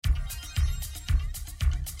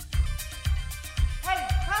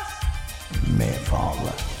Med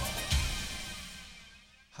Fale.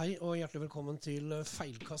 Hei og hjertelig velkommen til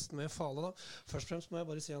Feilkast med Fale. Da. Først og fremst må jeg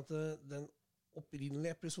bare si at den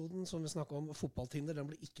opprinnelige episoden som vi snakket om fotballtinder, den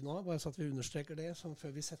blir ikke noe av, bare så at vi understreker det som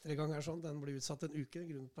før vi setter i gang her sånn. Den blir utsatt en uke,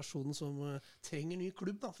 grunnet personen som trenger ny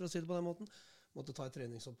klubb, da, for å si det på den måten, måtte ta et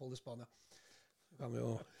treningsopphold i Spania. Det kan vi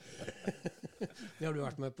jo... Det har du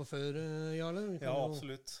vært med på før, Jarle? Ja,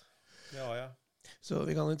 absolutt. Det har jeg. Så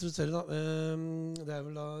vi kan introdusere da. Det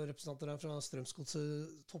vel da representanter her fra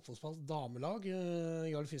Strømsgodset toppfotball damelag.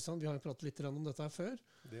 Jarl Fisand, vi har jo pratet litt om dette her før.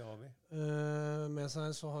 Det har vi. Med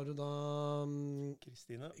seg så har du da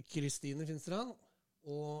Kristine Finstrand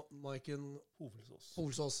og Maiken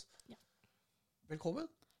Hovelsås. Ja. Velkommen.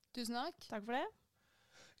 Tusen takk. Takk for det.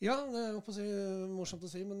 Ja, det er jo på å si, morsomt å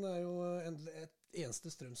si, men det er jo et eneste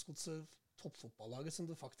Strømsgodset toppfotballaget som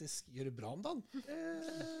det faktisk gjør bra om dagen.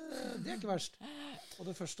 Det er ikke verst. Og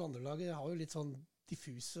det første og andre laget har jo litt sånn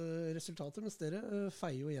diffuse resultater, mens dere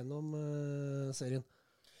feier jo gjennom serien.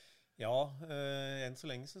 Ja, enn så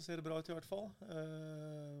lenge så ser det bra ut i hvert fall.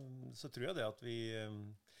 Så tror jeg det at vi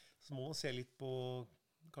så må man se litt på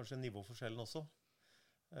kanskje nivåforskjellen også.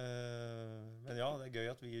 Men ja, det er gøy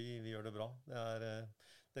at vi gjør det bra.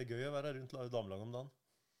 Det er gøy å være rundt damelaget om dagen.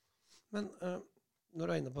 Men når du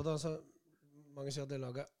er inne på det, altså mange sier at det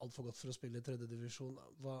laget er alt for godt for å spille i tredje divisjon.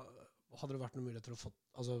 Hadde det vært noen muligheter å få,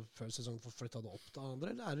 altså før sesongen, for å flytte det opp til andre,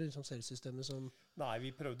 eller er det liksom seriesystemet som... Nei,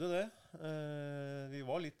 vi prøvde det. Vi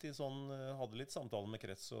var litt i sånn, hadde litt samtaler med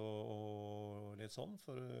krets og litt sånn,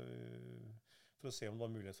 for å se om det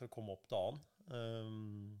var mulighet for å komme opp til annen.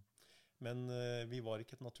 Men vi var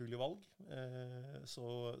ikke et naturlig valg, så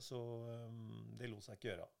det lot seg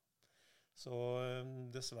ikke gjøre. Så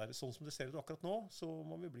dessverre, sånn som det ser ut akkurat nå, så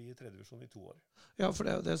må vi bli i tredje divisjon i 2 år. Ja, for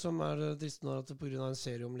det er jo det som er trist nå, at på grunn av en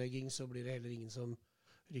serieomlegging så blir det heller ingen som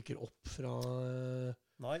rykker opp fra...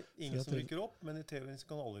 Nei, ingen som rykker opp, men i teorien så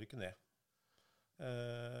kan alle rykke ned.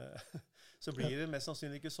 Så blir det mest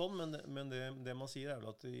sannsynlig ikke sånn, men det man sier er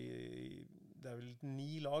vel at det er vel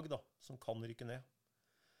 9 lag da, som kan rykke ned.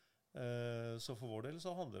 Så for vår del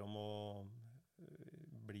så handler det om å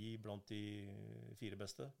bli blant de 4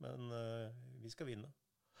 beste, men vi skal vinne.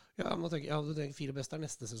 Ja, men du tenker 4 beste er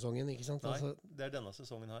neste sesongen, ikke sant? Nei, det er denne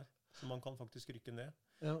sesongen her, så man kan faktisk rykke ned.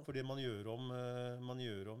 Ja. For det man gjør om,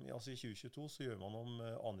 altså i 2022 så gjør man om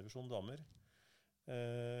 2. divisjon damer,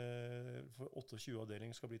 for 28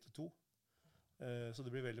 avdelinger skal bli til 2. Så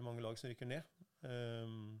det blir veldig mange lag som rykker ned.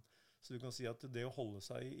 Så du kan si at det å holde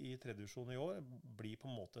seg i 3. divisjon i år blir på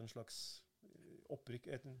en måte en slags opprykk,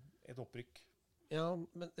 et opprykk. Ja,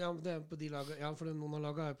 men det er på de lagene, ja, for noen av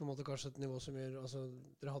lagene er på en måte kanskje et nivå som gjør, altså,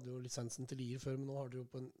 dere hadde jo lisensen til Lier før, men nå har dere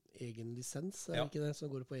jo på en egen lisens, er det ikke det,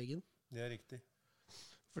 som går på egen? Det er riktig.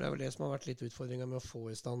 For det er vel det som har vært litt utfordringen med å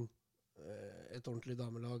få i stand et ordentlig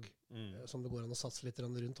damelag, som det går an å satse litt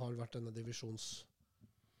rundt, har vært denne divisjons...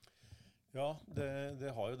 Ja,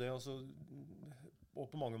 det har jo det, altså,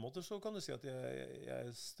 og på mange måter så kan du si at jeg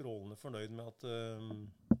er strålende fornøyd med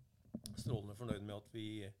at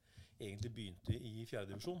vi egentlig begynte i 4.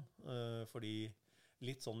 divisjon, fordi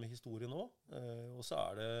litt sånn med historie nå, og så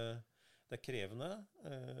er det krevende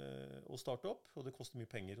å starte opp, og det koster mye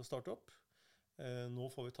penger å starte opp. Nå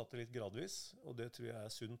får vi tatt det litt gradvis, og det tror jeg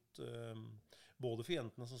er sunt, både for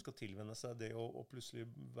jentene som skal tilvenne seg det å plutselig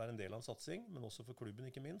være en del av en satsing, men også for klubben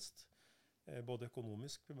ikke minst, både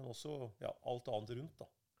økonomisk, men også alt annet rundt da.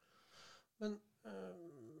 Men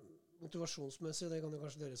motivasjonsmessig, det kan jo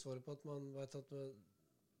kanskje dere svare på, at man vet at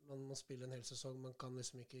man spiller en hel sesong, man kan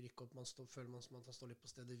liksom ikke rykke opp, føler man som at man står litt på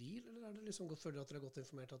stedet hvil, eller er det liksom godt, føler at dere er godt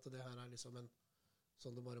informert at det her er liksom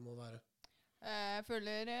sånn det bare må være? Jeg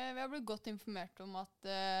føler vi har blitt godt informert om at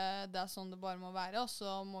det er sånn det bare må være, og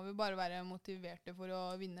så må vi bare være motiverte for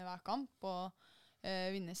å vinne hver kamp og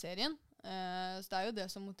vinne serien. Så det er jo det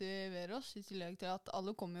som motiverer oss, i tillegg til at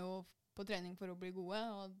alle kommer jo på trening for å bli gode,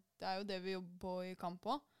 og det er jo det vi jobber på i kamp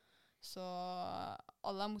også. Så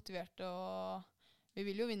alle er motiverte, og vi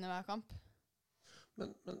vil jo vinne hver kamp. Men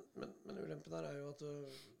ulempen der er jo at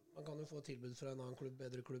man kan jo få tilbud fra en annen klubb,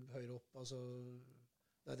 bedre klubb, høyere opp. Altså,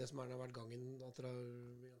 det er det som har vært gangen, at dere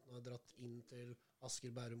har dratt inn til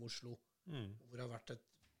Asker, Bærum, Oslo, hvor det har vært et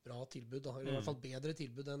bra tilbud, da. Eller i hvert fall bedre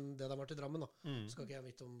tilbud enn det har vært i Drammen. Da. Skal ikke jeg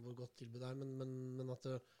vite om hvor godt tilbud det er, men at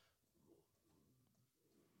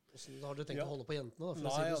hvordan har dere tenkt å holde på jentene? Da,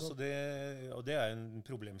 Nei, altså det er en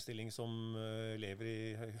problemstilling som lever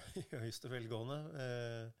i høyeste velgående.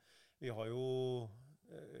 Vi har jo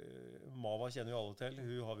Mava kjenner jo alle til.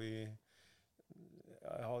 Hun har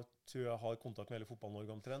tror jeg har kontakt med hele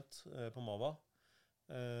Fotball-Norge omtrent på Mava.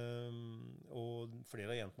 Og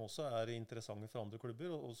flere av jentene også interessante for andre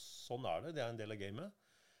klubber, og sånn det en del av gamet.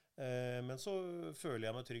 Men så føler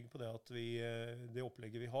jeg meg trygg på det at det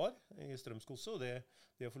opplegget vi har i Strømsgodset, og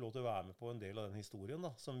det å få lov til å være med på en del av den historien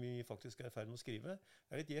da, som vi faktisk i ferd med å skrive,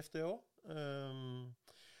 litt gjevt det også.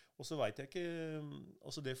 Og så vet jeg ikke,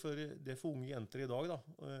 altså det for unge jenter i dag da,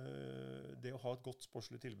 det å ha et godt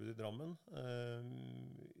sportslig tilbud i Drammen,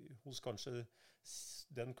 hos kanskje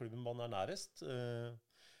den klubben man nærest,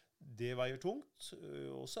 det veier tungt,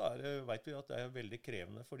 og så vet vi at det veldig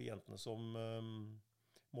krevende for de jentene som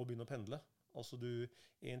må begynne å pendle. Altså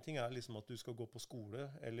en ting liksom at du skal gå på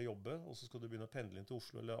skole eller jobbe, og så skal du begynne å pendle inn til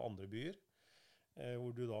Oslo eller andre byer,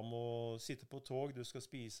 hvor du da må sitte på tog, du skal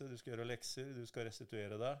spise, du skal gjøre lekser, du skal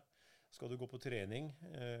restituere deg, skal du gå på trening,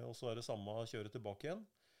 og så det samme å kjøre tilbake igjen.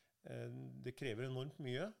 Det krever enormt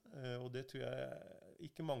mye, og det tror jeg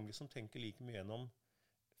ikke mange som tenker like mye gjennom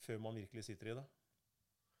før man virkelig sitter i det.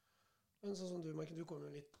 Men sånn som du, Mike, du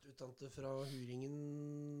kommer litt utdannet fra Huringen,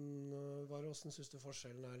 hvordan synes du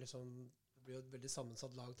forskjellen liksom, det blir jo et veldig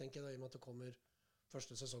sammensatt lag, tenker jeg, da, i og med at det kommer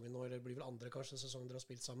første sesongen nå, eller det blir vel andre kanskje sesongen dere har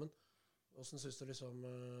spilt sammen. Hvordan synes du liksom,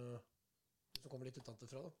 du kommer litt utdannet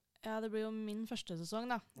fra da? Ja, det blir jo min første sesong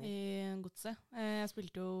da, i Godset. Jeg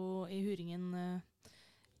spilte jo i Huringen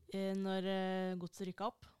når Godset rykket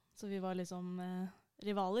opp, så vi var liksom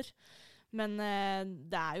rivaler. Men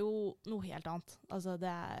det jo noe helt annet. Altså,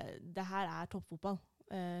 det her toppfotball.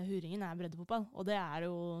 Huringen breddefotball, og det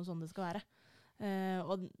jo sånn det skal være.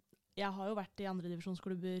 Og jeg har jo vært i andre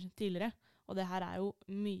divisjonsklubber tidligere, og det her jo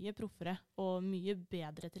mye proffere og mye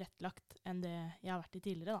bedre tilrettelagt enn det jeg har vært i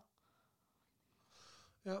tidligere, da.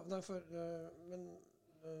 Ja, derfor, men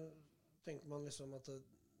tenker man liksom at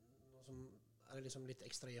noe som det liksom litt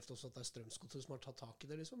ekstra gjevt også at det Strømsgodset som har tatt tak i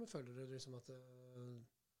det, liksom? Jeg føler det liksom at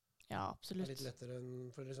ja, absolutt. Det litt lettere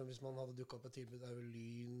enn, for liksom, hvis man hadde dukket opp et tilbud, det jo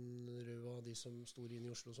Lyn, Røa, de som stod inn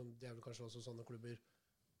i Oslo, som, det vel kanskje også sånne klubber.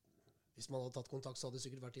 Hvis man hadde tatt kontakt, så hadde det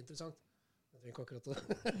sikkert vært interessant. Jeg trenger ikke akkurat å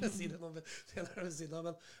si det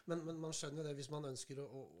nå, men man skjønner det, hvis man ønsker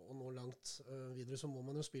å nå langt videre, så må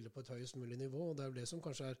man jo spille på et høyest mulig nivå, og det jo det som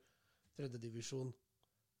kanskje tredje divisjon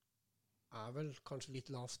vel kanskje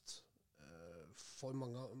litt lavt for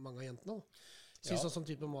mange av jentene. Synes sånn som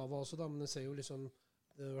type Mava også, da, men jeg ser jo liksom,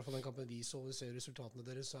 i hvert fall den kampen vi så, vi ser resultatene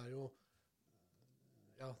deres, så jo,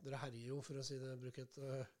 ja, dere herjer jo, for å si det, bruke et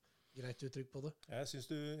greit uttrykk på det. Jeg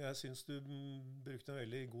synes du brukte en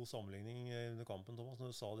veldig god sammenligning under kampen, Thomas,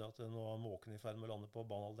 når du sa det at nå måken i ferd med å lande på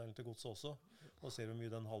banehalvdelen til Godset også. Nå ser vi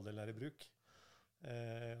mye den halvdelen i bruk.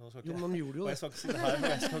 Jo, men de gjorde jo det. Jeg skal ikke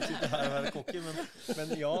sitte her og være kokke, men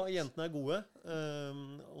ja, jentene gode.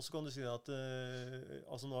 Og så kan du si at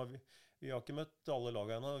altså nå vi har ikke møtt alle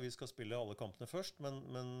lagene, vi skal spille alle kampene først,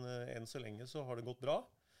 men enn så lenge så har det gått bra.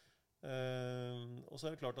 Og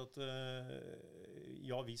så det klart at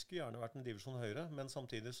ja, vi skulle gjerne vært en divisjon høyere, men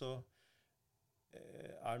samtidig så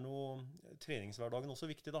treningshverdagen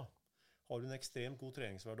også viktig da. Har du en ekstremt god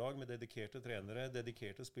treningshverdag med dedikerte trenere,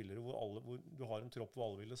 dedikerte spillere, hvor du har en tropp hvor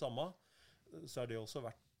alle vil det samme, så det også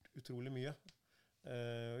vært utrolig mye.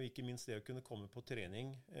 Og ikke minst det å kunne komme på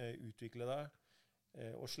trening, utvikle deg,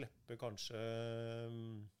 og slippe kanskje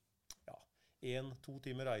 1-2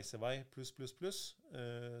 timer reisevei pluss,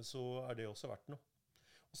 så det også verdt noe.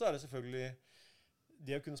 Og så det selvfølgelig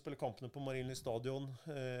det å kunne spille kampene på Marienlyst stadion,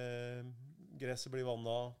 gresset blir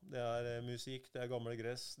vannet, det musikk, det gamle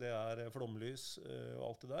gress, det flomlys og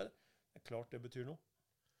alt det der. Det klart det betyr noe.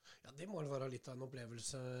 Ja, det må være litt av en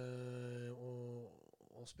opplevelse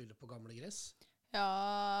å spille på gamle gress.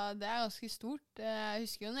 Ja, det ganske stort. Jeg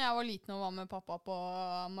husker jo når jeg var liten og var med pappa på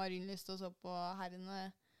Marienlyst og så på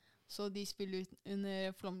herrene, så de spiller ut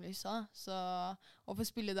under flomlysa. Så å få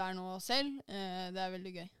spille der nå selv, det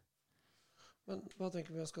veldig gøy. Men hva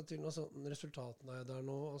tenker vi skal til? Altså, resultatene der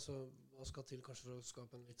nå, altså, hva skal til kanskje for å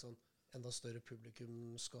skape en litt sånn enda større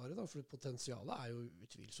publikumskare da? For potensialet jo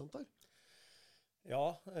utvilsomt der. Ja,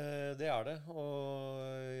 det det. Og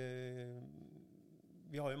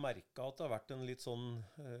vi har jo merket at det har vært en litt sånn,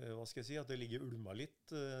 hva skal jeg si, at det ligger ulma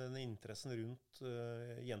litt, den interessen rundt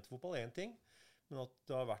jentefotball en ting, men at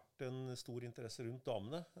det har vært en stor interesse rundt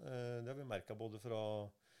damene. Det har vi merket både fra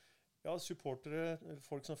supportere,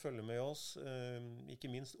 folk som følger med oss,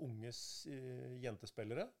 ikke minst unges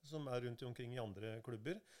jentespillere, som rundt omkring i andre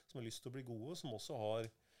klubber, som har lyst til å bli gode, som også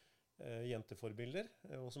har jenteforbilder,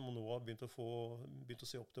 og som nå har begynt å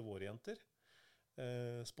se opp til våre jenter.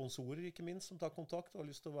 Sponsorer ikke minst som tar kontakt og har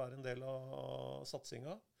lyst til å være en del av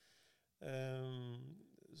satsingen.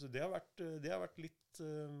 Så det har vært litt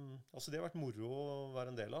altså det har vært moro å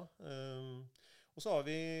være en del av. Og så har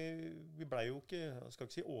vi ble jo ikke, jeg skal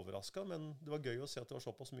ikke si overrasket, men det var gøy å se at det var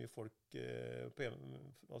såpass mye folk på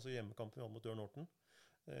hjemmekampen mot Ørn Horten.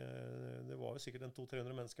 Det var jo sikkert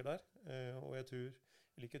 200-300 mennesker der, og jeg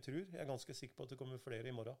er ganske sikker på at det kommer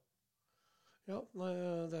flere i morgen. Ja, nei,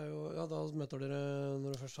 det jo, ja, da møter dere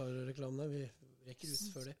når du først har reklamene. Vi rekker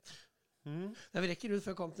ut før det. Nei, vi rekker ut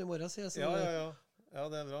før kampen i morgen, sier jeg. Ja,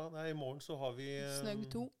 det bra. Nei, i morgen så har vi... Snøgg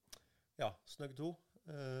 2. Ja, Snøgg 2.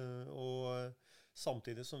 Og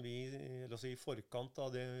samtidig som vi, i forkant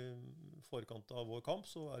av vår kamp,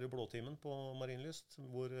 så det Blåtimen på Marienlyst,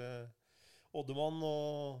 hvor Oddemann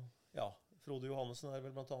og Frode Johannessen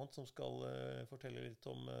vel blant annet, som skal fortelle litt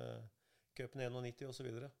om Cupen 91 og så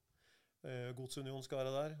videre. Godsunion skal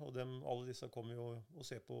være der, og alle disse kommer jo og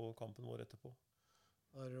ser på kampen vår etterpå.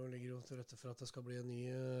 Der ligger jo til rette for at det skal bli en ny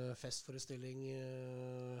festforestilling.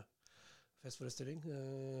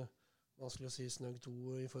 Vanskelig å si Snøgg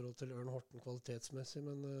 2 i forhold til Ørn Horten kvalitetsmessig,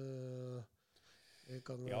 men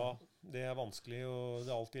ja, det vanskelig, og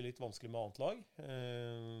det alltid litt vanskelig med annet lag.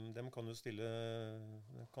 De kan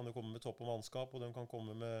jo komme med topp og mannskap, og de kan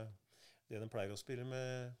komme med det de pleier å spille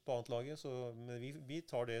med på annet laget, men vi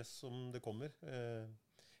tar det som det kommer.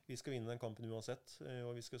 Vi skal vinne den kampen uansett,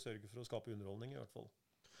 og vi skal sørge for å skape underholdning i hvert fall.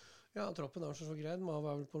 Ja, troppen så greit.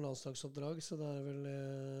 Mava vel på landslagsoppdrag, så det vel...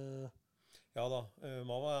 Ja da,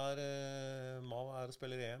 Mava å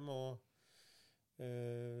spille EM, og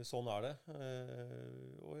sånn det.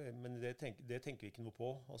 Men det tenker vi ikke noe på.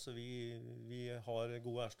 Altså, vi har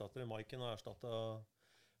gode erstattere. Maiken har erstattet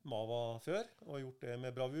Mava før, og har gjort det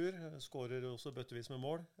med bravur. Skårer også bøttevis med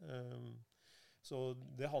mål. Så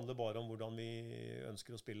det handler bare om hvordan vi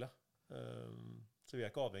ønsker å spille. Så vi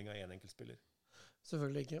ikke avhengig av en enkeltspiller.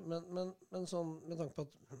 Selvfølgelig ikke, men sånn, med tanke på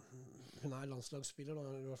at hun landslagsspiller, da,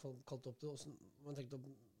 i hvert fall kalt opp det, man tenkte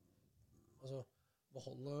å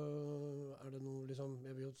beholde, det noe, liksom,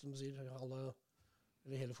 jeg vil jo, som du sier,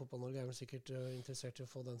 hele Fotball-Norge vel sikkert interessert i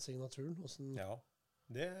å få den signaturen. Ja,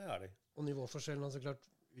 det det. Og nivåforskjellen, altså klart,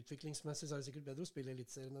 utviklingsmessig så det sikkert bedre å spille i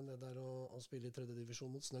Elitserien enn det der å spille i 3.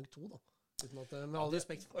 divisjon mot Snøgg 2, da. Uten at, med all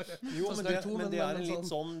respekt for jo, men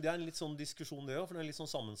det en litt sånn diskusjon det også, for det en litt sånn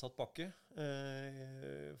sammensatt pakke.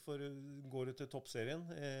 For går du til toppserien,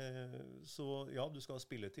 så ja, du skal ha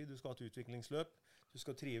spilletid, du skal ha et utviklingsløp, du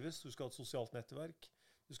skal trives, du skal ha et sosialt nettverk,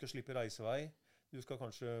 du skal slippe reisevei, du skal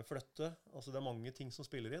kanskje flytte. Altså det mange ting som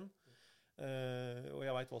spiller inn. Og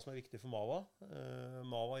jeg vet hva som viktig for Mava.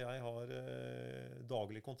 Mava og jeg har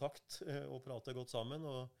daglig kontakt og prater godt sammen,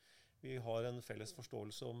 og vi har en felles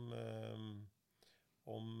forståelse om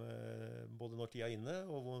både når tida inne,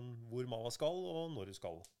 og hvor Mava skal, og når du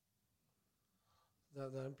skal. Det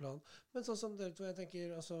en plan. Men sånn som dere to, jeg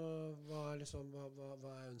tenker, altså, hva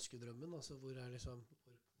ønskedrømmen? Altså, hvor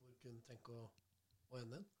hvor kunne tenke å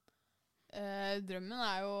ende? Drømmen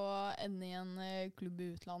jo å ende i en klubb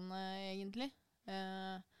i utlandet, egentlig.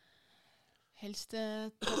 Helst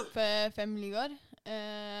topp 5 ligaer.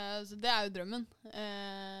 Så det jo drømmen.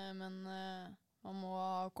 Men man må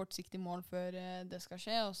ha kortsiktig mål før det skal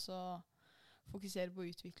skje, og så fokusere på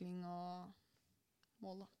utvikling og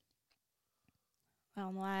mål, da. Ja,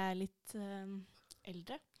 nå jeg litt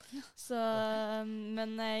eldre. Så,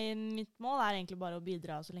 men mitt mål egentlig bare å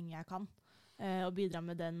bidra så lenge jeg kan. Og bidra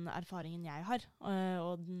med den erfaringen jeg har,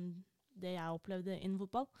 og det jeg opplevde innen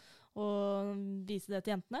fotball. Og vise det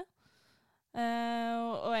til jentene.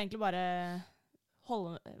 Og egentlig bare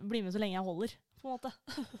bli med så lenge jeg holder, på en måte.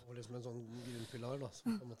 Og liksom en sånn grunnpilar, da,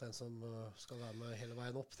 som på en måte en som skal være med hele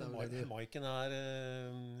veien opp. Maiken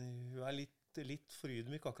hun litt for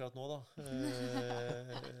ydmyk akkurat nå, da.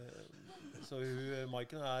 Så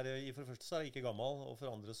Maiken for det første så ikke gammel, og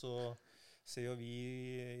for andre så ser jo vi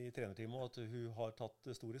i trenerteamet at hun har tatt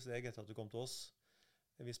store steg etter at hun kom til oss.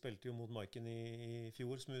 Vi spilte jo mot Maiken i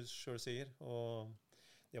fjor, som hun selv sier, og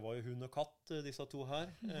det var jo hund og katt, disse to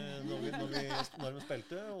her, når de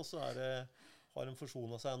spilte, og så har de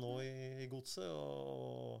forsonet seg nå i godset,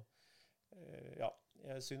 og ja,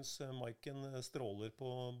 jeg synes Maiken stråler på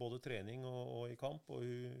både trening og i kamp, og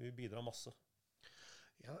hun bidrar masse.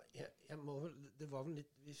 Ja, det var vel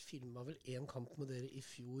litt, vi filmet vel en kamp med dere i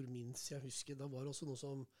fjor, minst jeg husker. Da var det også noe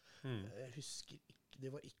som, jeg husker ikke,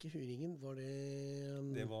 det var ikke Huringen, var det...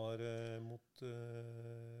 Det var mot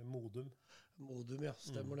Modum. Modum, ja,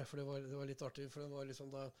 stemmer det, for det var litt artig, for det var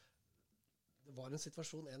liksom da, det var en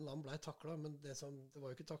situasjon, en eller annen ble taklet, men det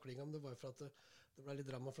var jo ikke taklinga, men det var jo for at det ble litt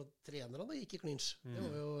drama for at trenerne gikk i klinsj. Det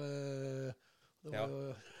var jo... Nei,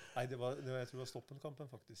 jeg tror det var Stoppen-kampen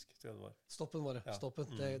faktisk, tror jeg det var. Stoppen var det, ja. Stoppen,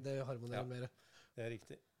 det harmonerer mer. Det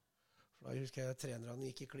riktig. For da husker jeg trenerne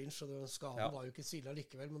gikk i klinsj, og skaden var jo ikke sydlig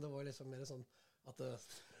likevel, men det var liksom mer sånn At det,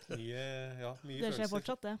 Mye Det skjer følelser.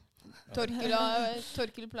 fortsatt, det.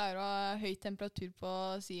 Torkel pleier å ha høy temperatur på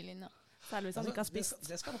sidelinja. Særlig hvis han ikke har spist.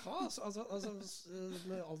 Det skal han ha.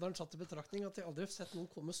 Med alderen satt i betraktning at jeg aldri har sett noen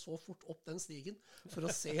komme så fort opp den stigen for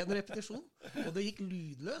å se en repetisjon. Og det gikk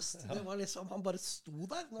lydløst. Det var liksom, han bare sto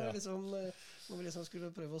der når vi liksom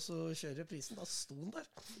skulle prøve oss å kjøre prisen. Da sto han der.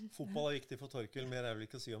 Fotball er viktig for Torkel, mer er vel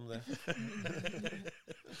ikke å si om det.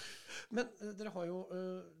 Men dere har jo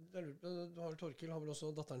Torkel har vel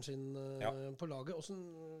også datteren sin på laget. Hvordan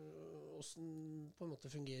på en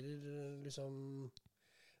måte fungerer liksom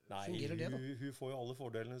Nei, fungerer det, da? hun får jo alle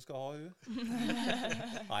fordelene hun skal ha, hun.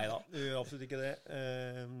 Neida, hun gjør absolutt ikke det.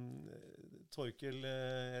 Torkel,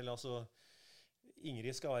 eller altså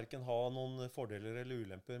Ingrid skal hverken ha noen fordeler eller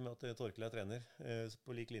ulemper med at Torkel er trener,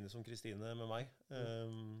 på lik linje som Kristine med meg.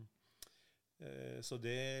 Så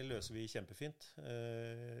det løser vi kjempefint.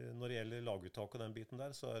 Når det gjelder laguttak og den biten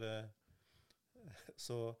der,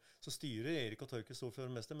 så styrer Erik og Torkel stort for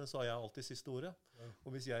det meste, men så har jeg alltid siste ordet.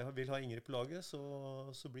 Og hvis jeg vil ha Ingrid på laget,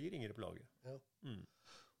 så blir Ingrid på laget. Ja.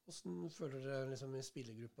 Hvordan føler dere liksom i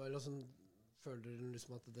spillergruppa, eller hvordan føler dere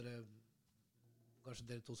liksom at dere, kanskje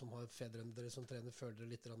dere to som har fedrene dere som trener, føler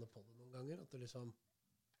dere litt på det noen ganger? At det liksom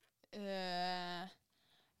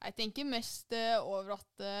Jeg tenker mest over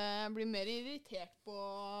at jeg blir mer irritert på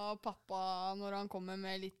pappa når han kommer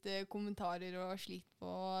med litt kommentarer og slikt på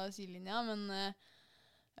sidelinja,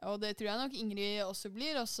 og det tror jeg nok Ingrid også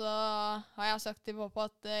blir. Og så har jeg sagt til pappa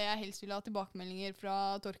at jeg helst vil ha tilbakemeldinger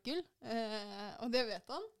fra Torkel, og det vet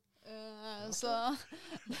han. Så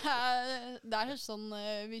det er sånn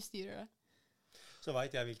vi styrer det. Så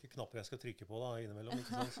vet jeg hvilke knapper jeg skal trykke på da, innimellom,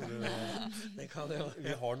 ikke sant? Så det kan det jo.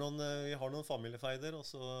 Vi har noen familiefeider,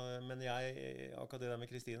 men akkurat det der med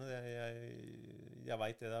Kristine, jeg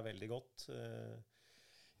vet det der veldig godt.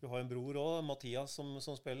 Vi har en bror også, Mathias,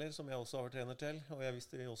 som spiller, som jeg også har vært trener til, og jeg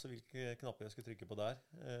visste også hvilke knapper jeg skulle trykke på der.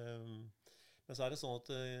 Men så er det sånn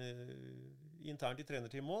at internt i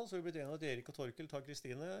trenerteamet også, så har vi blitt enige at Erik og Torkel tar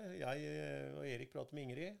Kristine, jeg og Erik prater med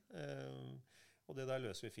Ingrid, og det der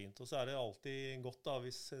løser vi fint. Og så er det alltid godt da,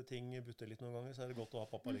 hvis ting butter litt noen ganger, så er det godt å ha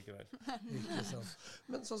pappa likevel. Ikke sant.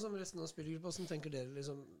 Men sånn som resten av spillergruppa, hvordan tenker dere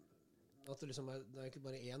liksom, at det liksom det er ikke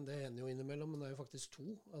bare én, det hender jo innimellom, men det er jo faktisk to.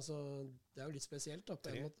 Altså, det er jo litt spesielt da,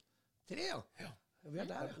 på en måte. 3, ja. Vi er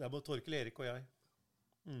der, ja. Det er både Torkel, Erik og jeg.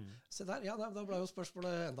 Se der, ja, da ble jo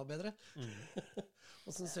spørsmålet enda bedre.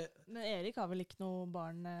 Men Erik har vel ikke noe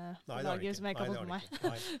barn på Nei, laget som jeg ikke har fått med meg.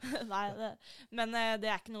 Nei, men det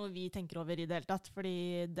er ikke noe vi tenker over i det hele tatt,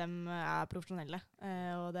 fordi dem er profesjonelle,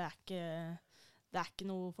 og det er ikke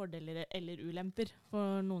noe fordeler eller ulemper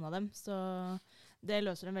for noen av dem, så det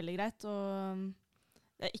løser dem veldig greit, og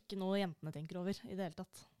det er ikke noe jentene tenker over i det hele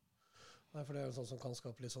tatt. Nei, for det er jo sånn som kan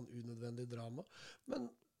skape litt sånn unødvendig drama. Men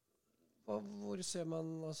hvor ser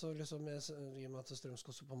man, altså liksom, i og med at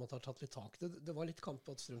Strømsgodset på en måte har tatt litt tak i det, det var litt kamp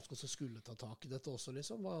på at Strømsgodset skulle ta tak i dette også,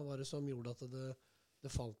 liksom. Hva var det som gjorde at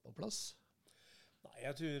det falt på plass? Nei,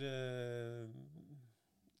 jeg tror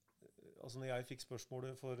altså når jeg fikk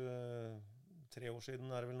spørsmålet for 3 år siden,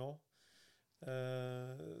 er det vel nå,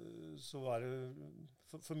 så var det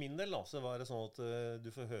for min del da, så var det sånn at du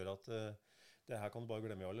får høre at det her kan du bare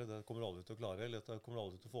glemme, alle, det kommer du aldri til å klare, eller dette kommer du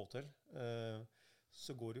aldri til å få til.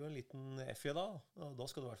 Så går det jo en liten F i da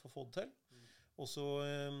skal du i hvert fall få det til. Og så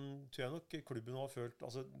tror jeg nok klubben har følt,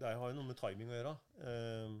 altså det har jo noe med timing å gjøre.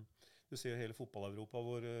 Du ser hele fotball-Europa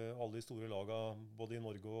hvor alle de store lagene, både i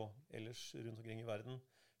Norge og ellers rundt omkring i verden,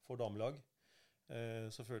 får damelag.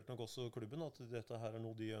 Så følte nok også klubben at dette her er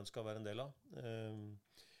noe de ønsker å være en del av.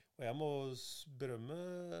 Og jeg må berømme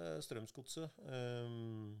Strømsgodset,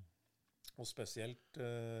 og spesielt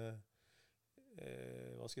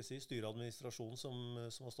hva skal jeg si, styreadministrasjonen som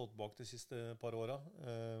har stått bak de siste par årene.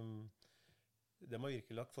 De har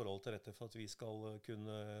virkelig lagt forhold til rette for at vi skal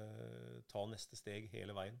kunne ta neste steg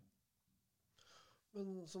hele veien.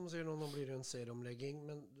 Men som du sier nå blir det jo en serieomlegging,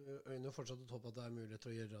 men du øyner jo fortsatt et håp at det er mulighet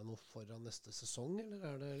til å gjøre noe foran neste sesong, eller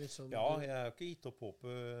er det liksom... Ja, jeg har ikke gitt opp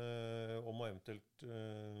håpet om å eventuelt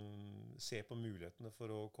se på mulighetene for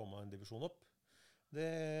å komme en divisjon opp. Det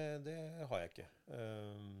har jeg ikke.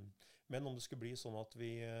 Men om det skulle bli sånn at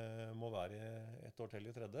vi må være 1 år til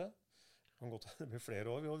i tredje, det kan godt det blir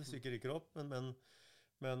flere år hvis vi ikke rykker opp, men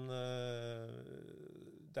det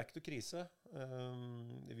er ikke noe krise.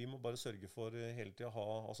 Vi må bare sørge for hele tiden å ha,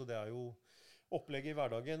 altså det er jo opplegg i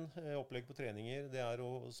hverdagen, opplegg på treninger, det er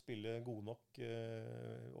å spille gode nok,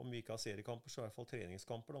 om vi ikke har seriekamper, så i hvert fall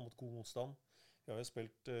treningskamper da, mot god motstand. Vi har jo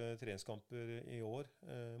spilt treningskamper i år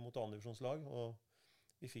mot andredivisjonslag, og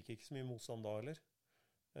vi fikk ikke så mye motstand da heller.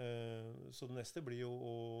 Så det neste blir jo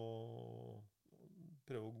å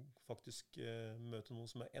prøve å faktisk møte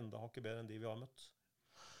noen som enda hakket bedre enn de vi har møtt.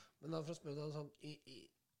 Men da for å spørre deg, sånn,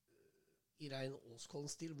 i ren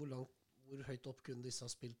Åskollen-stil, hvor høyt opp kunne disse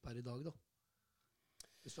ha spilt per i dag da?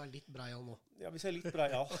 Hvis du litt breial nå. Ja, hvis jeg litt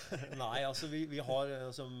breial. Nei, altså vi har,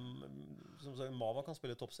 som sagt, Mava kan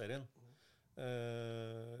spille toppserien.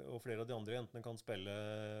 Og flere av de andre jentene kan spille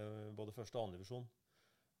både første og andre divisjon.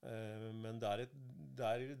 Men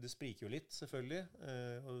det spriker jo litt, selvfølgelig,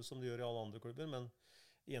 som det gjør i alle andre klubber, men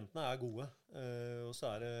jentene gode. Og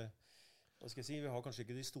så det, hva skal jeg si, vi har kanskje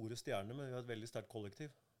ikke de store stjernene, men vi har et veldig sterkt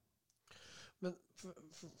kollektiv. Men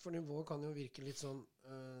for nivået kan jo virke litt sånn,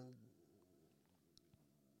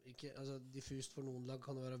 ikke, altså diffust for noen lag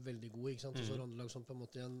kan jo være veldig gode, ikke sant? Og så andre lag som på en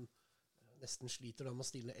måte igjen nesten sliter da med å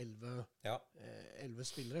stille 11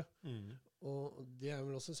 spillere. Og det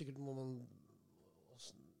vel også sikkert må man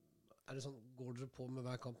det sånn, går dere på med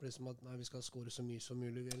hver kamp liksom at nei, vi skal score så mye som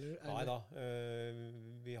mulig, eller? Nei da,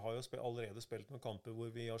 vi har jo allerede spilt noen kamper hvor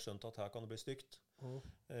vi har skjønt at her kan det bli stygt.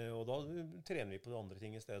 Og da trener vi på de andre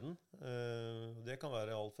ting i stedet. Det kan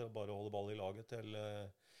være alt fra bare å holde ball i laget til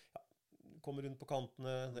komme rundt på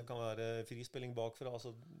kantene, det kan være frispilling bakfra, altså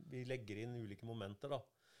vi legger inn ulike momenter da.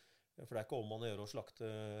 For det ikke om man gjør å slakte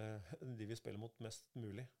de vi spiller mot mest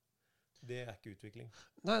mulig. Det ikke utvikling.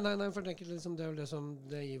 Nei, for jeg tenker liksom,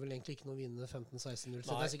 det gir vel egentlig ikke noe å vinne 15-16-0,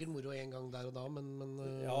 så det sikkert moro en gang der og da, men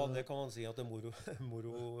ja, det kan man si at det moro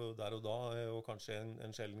der og da, og kanskje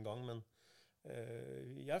en sjelden gang, men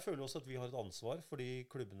jeg føler også at vi har et ansvar for de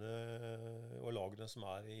klubbene og lagene som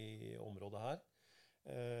i området her.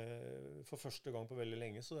 For første gang på veldig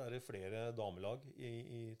lenge så det flere damelag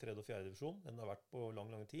i 3. og 4. divisjon enn det har vært på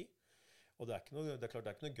lang tid. Og det klart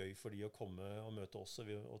det ikke noe gøy for de å komme og møte oss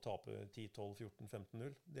og tape 10, 12, 14,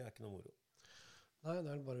 15-0. Det ikke noe moro. Nei,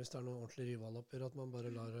 det bare hvis det noe ordentlig rivaloppgjør at man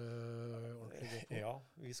bare lar ordentlig gå på. Ja,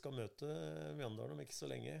 vi skal møte Mjøndalen om ikke så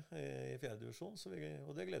lenge i 4. divisjon,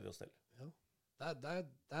 og det gleder vi oss til. Ja, det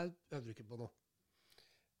øver du ikke på nå.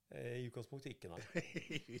 I utgangspunktet ikke, nei.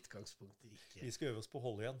 I utgangspunktet ikke. Vi skal øve oss på å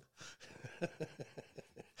holde igjen.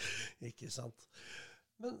 Ikke sant.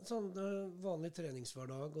 Men sånn vanlig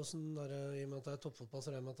treningshverdag, og sånn der, i og med at det toppfotball,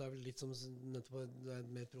 så det med at det vel litt som nettopp det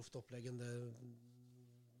et mer proft opplegg enn det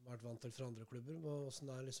har vært vant til fra andre klubber.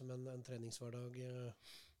 Hvordan liksom en treningshverdag?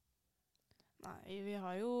 Nei, vi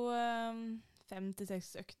har jo 5 til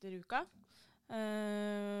 6 økter i uka.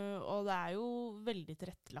 Og det jo veldig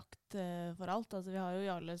tilrettelagt for alt. Altså, vi har jo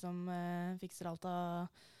Jarle som fikser alt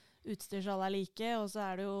av utstyr så alle like, og så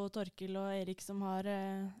det jo Torkel og Erik som har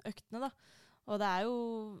øktene da. Og det jo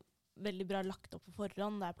veldig bra lagt opp på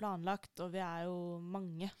forhånd, det planlagt, og vi jo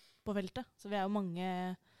mange på feltet. Så vi jo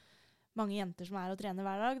mange jenter som og trener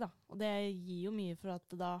hver dag da. Og det gir jo mye for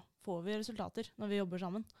at da får vi resultater når vi jobber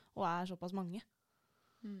sammen, og såpass mange.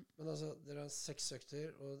 Men altså, dere har 6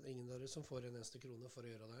 økter, og ingen av dere som får en eneste krone for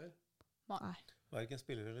å gjøre det her? Nei. Hverken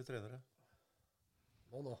spillere eller trenere.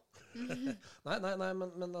 Nå. nei,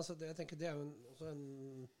 men altså, jeg tenker det jo også en...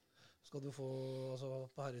 Skal du få, altså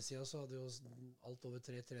på herresiden så hadde jo alt over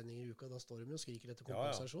 3 treninger i uka, da står de jo og skriker etter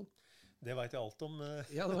kompensasjon. Ja. Det vet jeg alt om.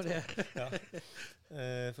 Ja, det var det. Ja.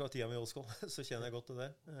 Fra tida med Åskollen, så kjenner jeg godt til det.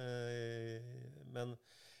 Men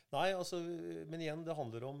igjen, det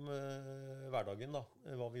handler om hverdagen da,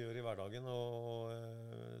 hva vi gjør i hverdagen,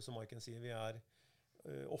 og som Maiken sier, vi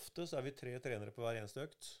ofte så vi 3 trenere på hver eneste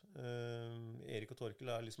økt. Erik og Torkel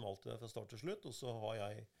liksom alltid der fra start til slutt, og så har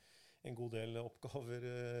jeg en god del oppgaver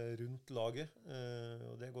rundt laget,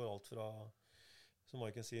 og det går alt fra, som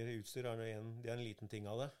Maiken sier, utstyr det en liten ting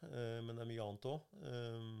av det, men det mye annet også,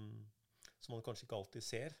 som man kanskje ikke alltid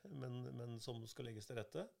ser, men som skal legges til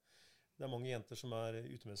rette. Det mange jenter som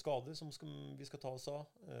ute med skader, som vi skal ta oss av.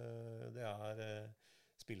 Det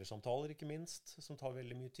spillersamtaler, ikke minst, som tar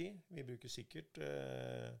veldig mye tid. Vi bruker sikkert,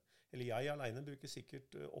 eller jeg alene bruker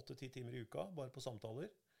sikkert 8-10 timer i uka, bare på samtaler.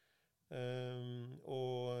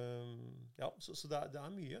 Så det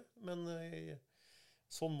mye, men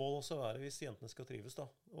sånn må det også være hvis jentene skal trives da,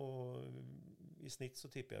 og i snitt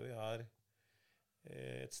så tipper jeg vi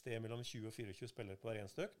et sted mellom 20 og 24 spillere på hver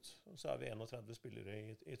eneste økt, og så vi 31 spillere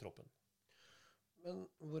i troppen. Men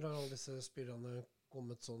hvor har alle disse spillerne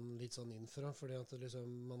kommet litt sånn inn fra? Fordi at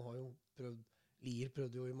liksom, man har jo prøvd, Lier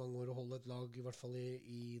prøvde jo i mange år å holde et lag, i hvert fall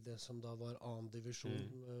i det som da var annen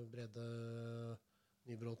divisjon, Brede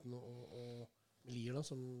Nybråten og Lier da,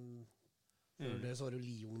 som før det så var det jo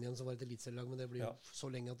Liungen igjen som var et elitserielag, men det blir jo så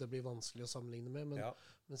lenge at det blir vanskelig å sammenligne med,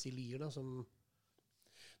 men si Lier da, som...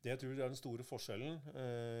 Det jeg tror den store forskjellen,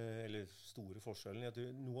 eller store forskjellen, jeg tror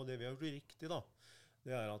noe av det vi har gjort riktig da,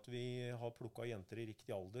 det at vi har plukket jenter i riktig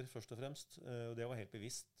alder, først og fremst, og det var helt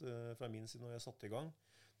bevisst fra min side når jeg satte i gang.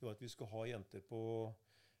 det var at vi skulle ha jenter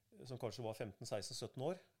som kanskje var 15, 16, 17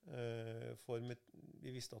 år. For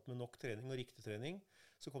vi visste at med nok trening og riktig trening,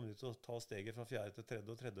 så kom de til å ta steget fra 4. til 3.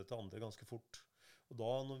 og 3. til 2. ganske fort. Og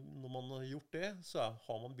da, når man har gjort det, så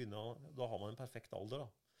har man en perfekt alder da,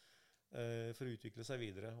 for å utvikle seg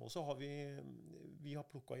videre. Og så har vi har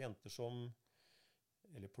plukket jenter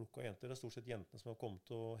det er stort sett jentene som har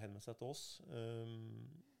kommet og henvendt seg til oss.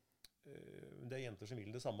 Det er jenter som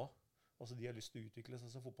vil det samme. Altså de har lyst til å utvikle seg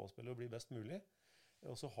som fotballspiller og bli best mulig,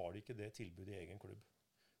 og så har de ikke det tilbudet i egen klubb.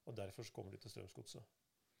 Og derfor så kommer de til Strømsgodset.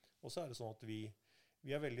 Og så er det sånn at vi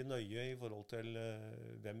er veldig nøye i forhold til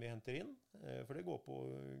hvem vi henter inn, for det går på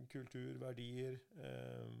kultur, verdier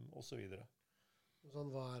og så videre.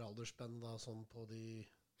 Sånn, hva er aldersspennet da, sånn på de...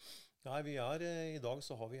 Nei, i dag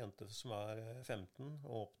så har vi jenter som er 15,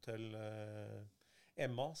 og opp til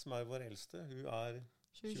Emma, som er vår eldste. Hun er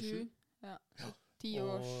 27. Ja. 10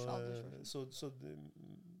 års aldersforskjell.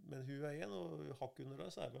 Men hun er igjen, og hakk under det,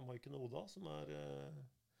 så er det Maiken Oda, som er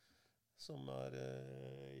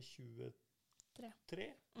 23.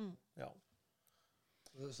 Ja.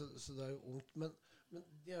 Så det er jo ungt, men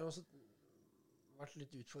det er jo også vært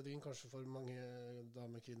litt utfordring kanskje for mange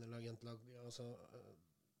damer-kvinnelag, jentelag. Altså,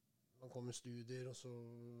 man kommer studier, og så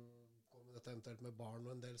kommer dette eventuelt med barn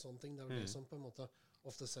og en del sånne ting. Det er jo det som på en måte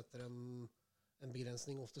ofte setter en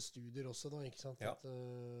begrensning, ofte studier også da, ikke sant? Ja. At,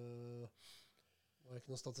 det er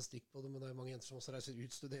ikke noe statistikk på det, men det er mange jenter som også reiser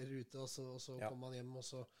ut, studerer ute, og så kommer man hjem, og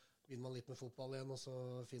så begynner man litt med fotball igjen, og så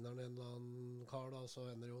finner han en eller annen kar da, og så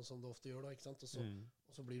ender det jo som det ofte gjør da, ikke sant? Og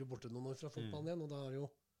så blir du borte noen år fra fotballen igjen, og da er jo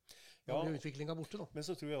utviklingen borte da. Men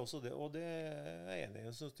så tror jeg også det, og det er jeg enig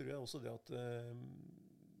i, så tror jeg også det at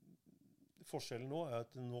forskjellen nå er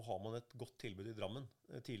at nå har man et godt tilbud i Drammen.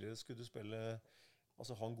 Tidligere skulle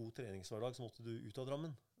du ha en god treningshverdag, så måtte du ut av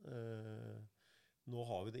Drammen. Nå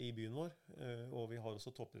har vi det i byen vår, og vi har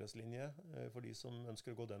også toppidrettslinje for de som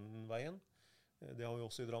ønsker å gå den veien. Det har vi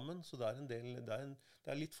også i Drammen, så det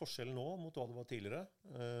er litt forskjell nå mot hva det var tidligere.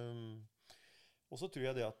 Og så tror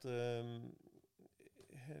jeg det at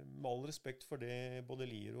med all respekt for det både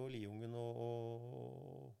Lier og Liungen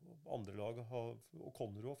og andre lag og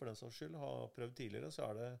Konro for den saks skyld har prøvd tidligere, så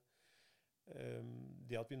er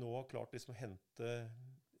det at vi nå har klart liksom å hente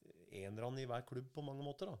enerne i hver klubb på mange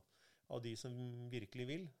måter da, av de som virkelig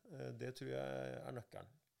vil, det tror jeg er nøkkelen.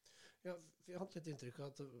 Ja, for jeg har hatt litt inntrykk av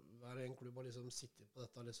at hver en klubb har liksom sittet på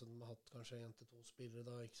dette, liksom har hatt kanskje 1-2 spillere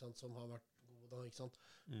da, ikke sant, som har vært gode da, ikke sant?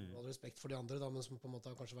 Med all respekt for de andre da, men som på en måte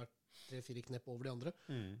har kanskje vært 3-4 knepp over de andre.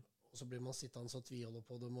 Og så blir man sittende og tviholder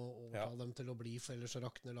på dem og overtale dem til å bli, for ellers så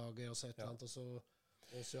rakner laget og så et eller annet, og så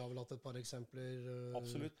jeg har vel hatt et par eksempler.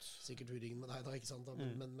 Absolutt. Sikkert Huringen med deg da, ikke sant? Da,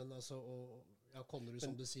 men altså, Konnerud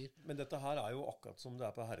som du sier. Men dette her er jo akkurat som det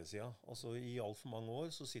er på herresida. Altså i alt for mange år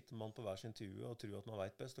så sitter man på hver sin tue og tror at man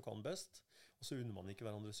vet best og kan best, og så unner man ikke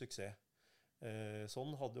hverandre suksess.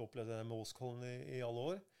 Sånn hadde jeg opplevd det med Åskollen i alle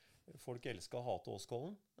år. Folk elsker å hate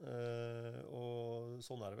Åskollen, og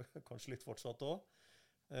sånn er det vel kanskje litt fortsatt også.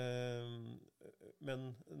 Men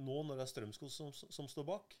nå når det er Strømsgodset som står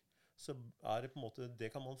bak, så er det på en måte, det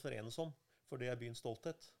kan man forenes om, for det er byens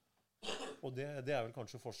stolthet. Og det er vel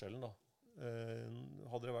kanskje forskjellen da.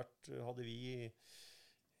 Hadde vi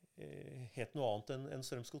helt noe annet enn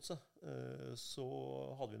Strømsgodset, så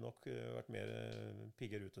hadde vi nok vært mer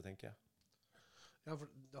pigger ute, tenker jeg. Ja, for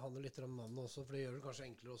det handler litt om navnet også, for det gjør det kanskje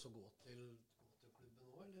enklere også å gå til klubben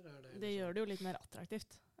nå, eller er det? Det gjør det jo litt mer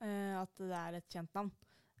attraktivt, at det er et kjent navn.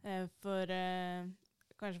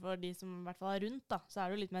 Kanskje for de som i hvert fall er rundt da, så er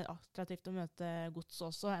det jo litt mer attraktivt å møte Gods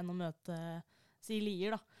også, enn å møte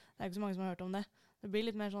Lier da. Det er ikke så mange som har hørt om det. Det blir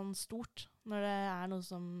litt mer sånn stort når det er noe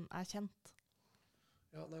som er kjent.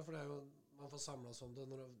 Ja, nei, for det er jo, man får samlet som det,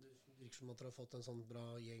 når det virker som at dere har fått en sånn bra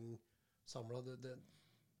gjeng samlet. Det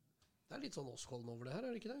er litt sånn Åskollen over det her,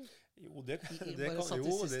 er det ikke det? Jo, det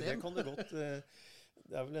kan det godt.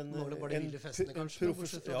 Det er vel mangler bare de lille festene, kanskje?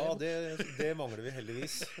 Ja, det mangler vi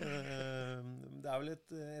heldigvis. Det er vel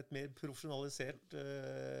et mer profesjonalisert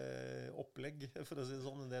opplegg, for å si det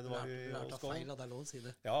sånn, enn det var i Åskollen. Lært av feil, det er lov å si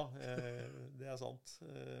det. Ja, det er sant.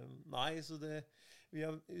 Nei, så vi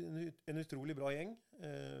har en utrolig bra gjeng.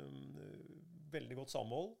 Veldig godt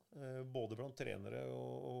samhold, både blant trenere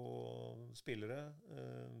og spillere,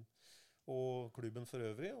 og klubben for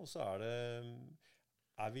øvrig. Og så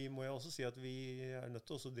må jeg også si at vi er nødt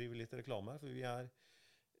til å drive litt reklame her, for vi har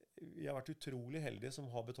vært utrolig heldige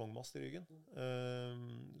som har betongmast i ryggen,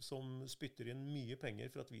 som spytter inn mye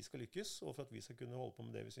penger for at vi skal lykkes, og for at vi skal kunne holde på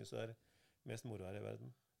med det vi synes er mest moro her i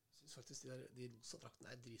verden. Jeg synes faktisk de rosa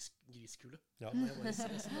draktene er griskule. Ja.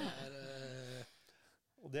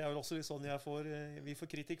 Og det vel også litt sånn vi får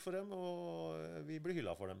kritikk for dem, og vi blir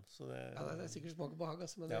hyllet for dem. Så det, Ja, det er sikkert smak og behag,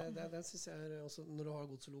 altså, men Ja. det synes jeg er også, når du har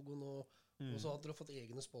Godset-logoen, og så at dere har fått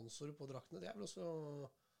egne sponsorer på draktene, det er vel også,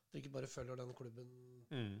 at du ikke bare følger den klubben,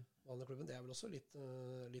 vanlige klubben, det er vel også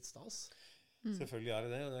litt stas. Selvfølgelig er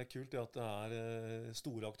det det. Det er kult at det er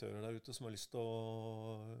store aktører der ute som har lyst til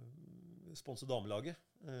å sponse damelaget.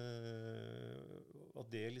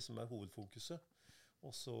 At det liksom er hovedfokuset.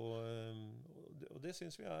 Og det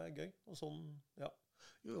synes vi er gøy. Og sånn, ja.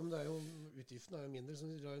 Jo, men det er jo, utgiftene er jo mindre, så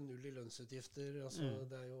de drar jo null i lønnsutgifter, altså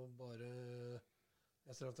det er jo bare,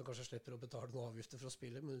 jeg tror at de kanskje slipper å betale noen avgifter for å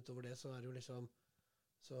spille, men utover det så er det jo liksom,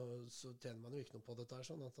 så tjener man jo ikke noe på dette her,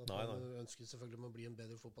 sånn at man ønsker selvfølgelig å bli en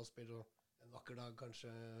bedre fotballspiller, og en vakker dag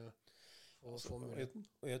kanskje få muligheten.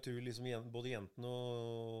 Og jeg tror liksom både jentene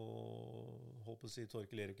og håper å si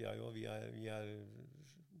Torkel, Erik og jeg, og vi er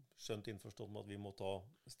skjønt innforstått med at vi må ta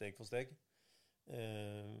steg for steg.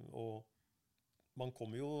 Og man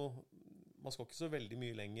skal ikke så veldig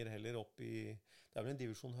mye lenger heller opp i, det er vel en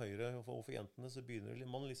divisjon høyere, og for jentene så begynner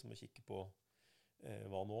man liksom å kikke på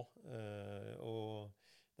hva nå. Og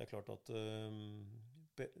det er klart at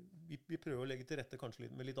vi prøver å legge til rette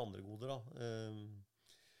kanskje med litt andre goder da,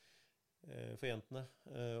 for jentene.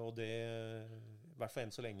 Og det, i hvert fall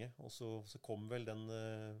enn så lenge. Og så kommer vel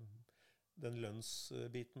den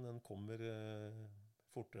lønnsbiten, den kommer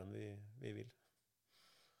fortere enn vi vil.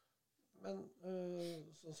 Men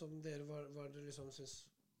sånn som dere, hva det liksom synes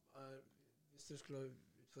hvis dere skulle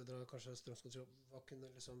utfordre kanskje Strømsgodset, hva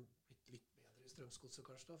kunne liksom blitt litt bedre i Strømsgodset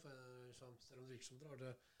kanskje da? For liksom, selv om det virker som dere har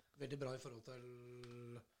det veldig bra i forhold til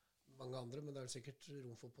mange andre, men det er sikkert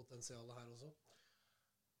rom for potensialet her også.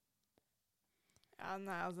 Ja,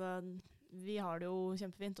 nei, altså, vi har det jo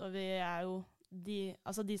kjempefint, og vi er jo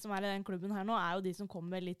de som er i den klubben her nå, er jo de som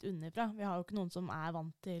kommer litt underfra. Vi har jo ikke noen som er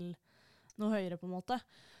vant til noe høyere, på en måte.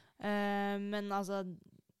 Men altså,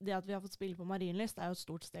 det at vi har fått spille på Marienlyst er jo et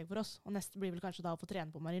stort steg for oss. Og neste blir vel kanskje da å få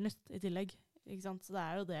trene på Marienlyst i tillegg. Ikke sant? Så det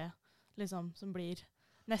er jo det liksom, som blir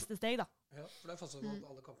neste steg, da. Ja, for det er fastslått at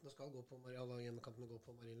alle kampene skal gå på, alle hjemmekampene går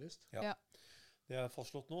på Marienlyst. Ja. Det er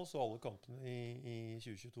fastslått nå, så alle kampene i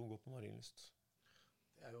 2022 går på Marienlyst.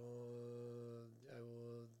 Det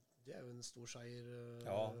er jo en stor seier.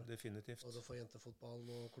 Ja, definitivt. Både for jentefotballen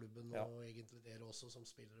og klubben, og egentlig dere også som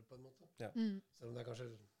spillere på en måte. Ja. Selv om det er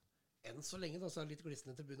kanskje enn så lenge da, så er det litt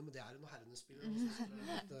glissende til bundet, men det er jo noen herrene-spillere også.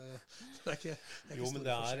 Det er ikke jo, men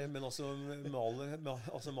det er, men altså med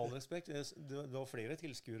all respekt, det var flere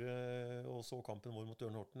tilskuere og så kampen vår mot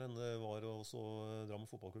Ørn Horten enn det var å dra med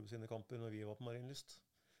fotballklubb sine kamper når vi var på Marienlyst,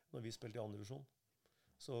 når vi spilte i andre divisjon.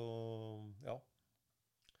 Så, ja.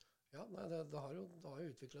 Ja, nei, det har jo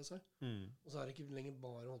utviklet seg. Og så er det ikke lenger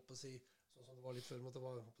bare, holdt på å si, sånn som det var litt før, at det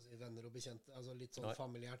var holdt på å si, venner og bekjente, altså litt sånn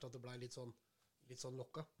familiært, at det ble litt sånn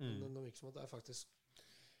lokka. Men noe virksomhet er faktisk...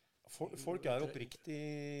 Folk er oppriktig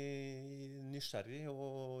nysgjerrig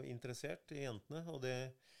og interessert i jentene, og det,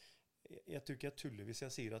 jeg tror ikke jeg tuller hvis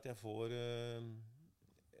jeg sier at jeg får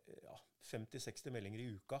 50-60 meldinger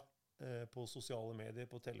i uka på sosiale medier,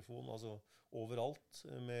 på telefon, altså overalt.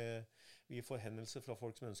 Vi får hendelser fra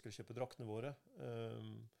folk som ønsker å kjøpe draktene våre.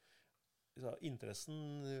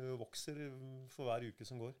 Interessen vokser for hver uke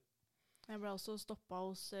som går. Jeg ble også stoppet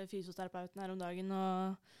hos fysioterapeuten her om dagen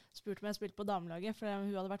og spurte om jeg spilte på damelaget, for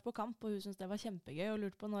hun hadde vært på kamp, og hun syntes det var kjempegøy og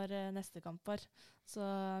lurte på når neste kamp var. Så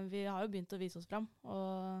vi har jo begynt å vise oss frem,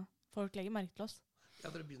 og folk legger merke til oss.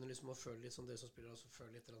 Ja, dere begynner liksom å føle litt som dere som spiller, altså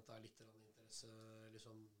føle litt at det er litt interesse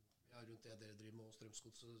liksom, rundt det dere driver med og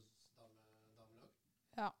Strømsgodsets damelag.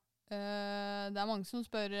 Ja, det er mange som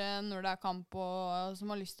spør når det er kamp, og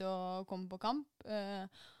som har lyst til å komme på kamp,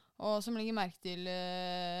 og som legger merke til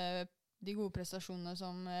de gode prestasjonene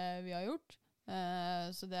som vi har gjort.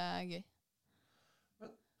 Så det er gøy.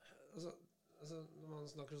 Men, altså når man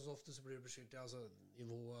snakker så ofte, så blir det beskyldt, ja, altså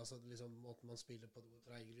nivået, altså liksom måten man spiller på, det går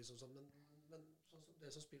treige, liksom sånn, men sånn som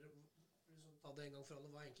det som spiller, liksom, ta det en gang for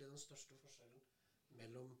alle, hva er egentlig den største forskjellen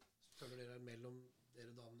mellom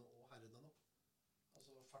dere damene og herrene nå?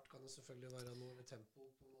 Altså fart kan det selvfølgelig være noe med tempo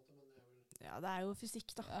på en måte, men det er vel... Ja, det er jo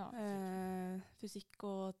fysikk da. Ja. Fysikk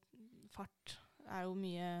og fart er jo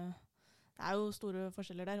mye... Det er jo store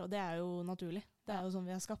forskjeller der, og det er jo naturlig. Det er jo sånn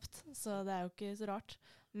vi er skapt, så det er jo ikke så rart.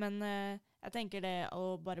 Men jeg tenker det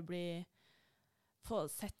å bare få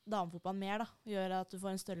sett damefotball mer da, gjør at du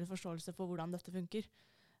får en større forståelse for hvordan dette funker.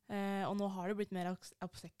 Og nå har det blitt mer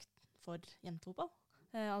oppsekt for jentefotball.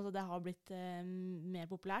 Altså det har blitt mer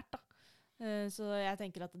populært da. Så jeg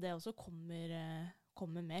tenker at det også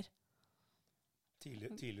kommer mer.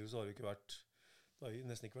 Tidligere så har det ikke vært, det har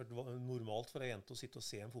nesten ikke vært normalt for en jente å sitte og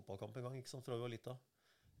se en fotballkamp en gang, ikke sant, fra vi var litt da.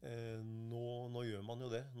 Nå gjør man jo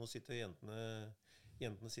det. Nå sitter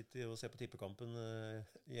jentene sitter og ser på tippekampen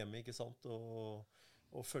hjemme, ikke sant,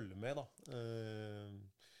 og følger med, da.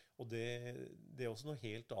 Og det er også noe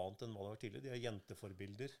helt annet enn hva det har vært tidligere. De har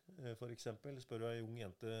jenteforbilder, for eksempel. Spør du en ung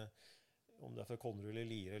jente om det er fra Konnerud eller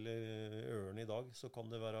Lier eller Øren i dag, så kan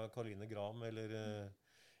det være Karoline Graham eller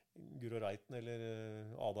Guro Reiten eller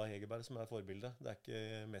Ada Hegerberg som er forbildet. Det er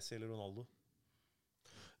ikke Messi eller Ronaldo.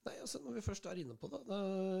 Nei, altså når vi først er inne på det,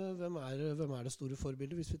 hvem er det store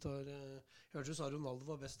forbildet? Hvis vi tar, jeg hørte du sa Ronaldo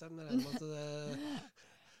var best der, men jeg regner med at det...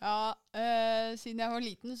 Ja, siden jeg var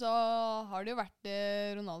liten så har det jo vært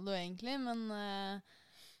Ronaldo egentlig, men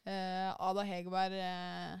Ada Hegerberg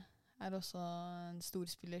er også en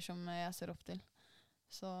storspiller som jeg ser opp til.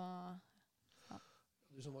 Så, ja.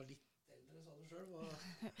 Du som var litt eldre, sa du selv?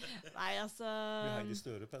 Nei, altså Blir Heidi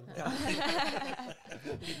Støre på henne. Ja.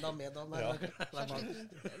 Linda Medan. Ja.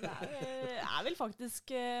 Det er vel faktisk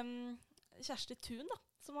Kjersti Thun, da,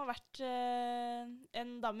 som har vært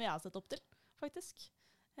en dame jeg har sett opp til, faktisk.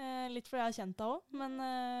 Litt fordi jeg har kjent henne også, men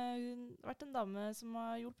hun har vært en dame som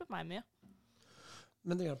har hjulpet meg mye.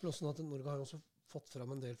 Men det hjelper også at Norge har også fått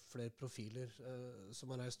fram en del flere profiler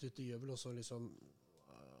som har reist ut. Det gjør vel også liksom,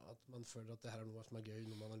 at man føler at det her er noe som er gøy,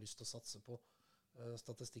 noe man har lyst til å satse på.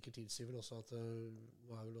 Statistikker tilsier vel også at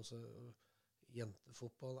nå er vel også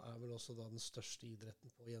jentefotball er vel også da den største idretten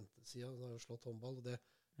på jentesiden. Det har jo slått håndball, og det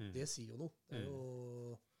sier jo noe. Det er jo...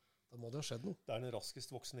 Da må det ha skjedd noe. Det er den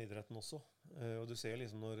raskest voksende idretten også. Og du ser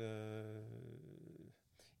liksom når...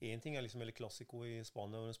 en ting er liksom eller klassiko i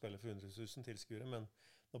Spania hvor de spiller for 100 000 tilskuere, men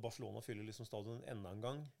når Barcelona fyller liksom stadion enda en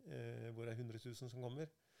gang, hvor det er 100 000 som kommer,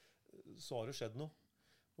 så har det skjedd noe.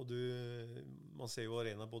 Og man ser jo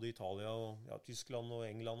arena både i Italia og ja, Tyskland og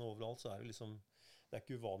England og overalt, så er det liksom... Det er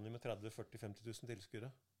ikke uvanlig med 30 000, 40 000, 50 000 tilskuere.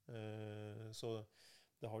 Så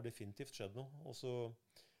det har definitivt skjedd noe. Og så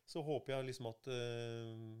håper jeg liksom at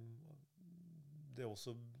det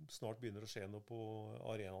også snart begynner å skje noe på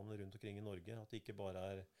arenaene rundt omkring i Norge. At det ikke bare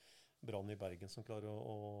er Brann i Bergen som klarer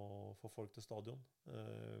å få folk til stadion,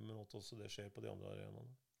 men at også det skjer på de andre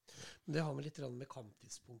arenaene. Det har med litt med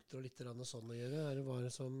kamptidspunkter og litt sånn å gjøre. Er det bare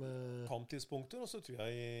som... Kamptidspunkter, og så tror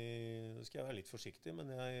jeg, skal jeg være litt forsiktig,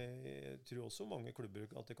 men jeg tror også mange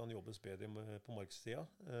klubber at det kan jobbes bedre på markedssiden.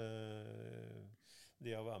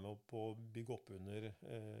 Det å være med på å bygge opp under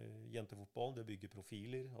jentefotball, det å bygge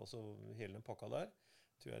profiler, altså hele den pakka der,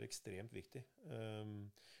 tror jeg er ekstremt viktig.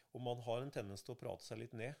 Og man har en tendens til å prate seg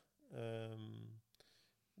litt ned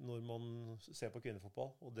når man ser på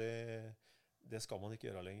kvinnefotball, og det skal man ikke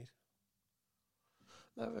gjøre lenger.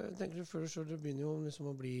 Nei, jeg tenker før det begynner jo liksom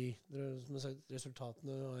å bli, som jeg sagt,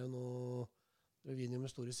 resultatene er jo nå, det begynner jo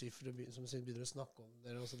med store siffer, som jeg begynner å snakke om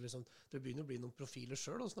det, altså liksom, det begynner å bli noen profiler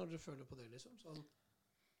selv, og når dere føler på det liksom, sånn.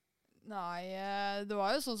 Nei, det var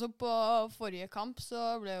jo sånn som på forrige kamp så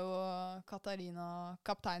ble jo Katarina,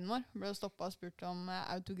 kapteinen vår, ble jo stoppet og spurt om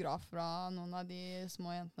autograf fra noen av de små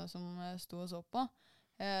jentene som sto og så på.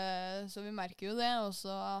 Så vi merker jo det, og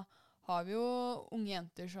så har vi jo unge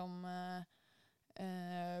jenter som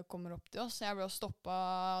kommer opp til oss. Jeg ble jo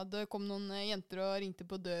stoppet, det kom noen jenter og ringte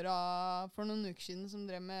på døra for noen uker siden som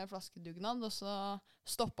drev med flaskedugnad, og så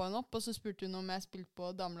stoppet hun opp, og så spurte hun om jeg spilte på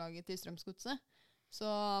damelaget til Strømsgodset. Så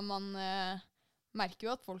man merker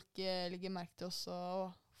jo at folk legger merke til oss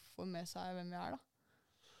og får med seg hvem vi er, da.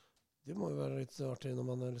 Det må jo være litt artig når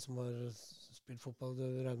man liksom har spilt fotball. Du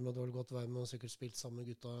regner med at du har gått vei med og sikkert spilt sammen med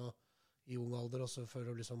gutta i ung alder, og så før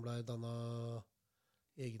du liksom ble dannet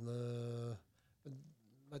egne... Men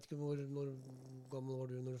vet ikke hvor gammel var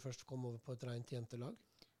du når du først kom over på et rent jentelag?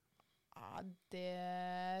 Ja,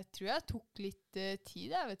 det tror jeg tok litt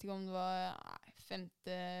tid. Jeg vet ikke om det var 5.,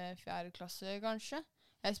 4. klasse, kanskje.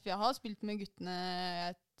 Jeg har spilt med guttene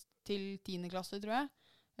til 10. klasse, tror jeg.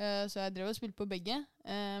 Så jeg drev og spilte på begge.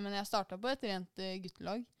 Men jeg startet på et rent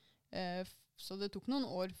guttelag. Så det tok noen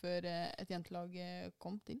år før et jentelag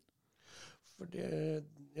kom til. For det,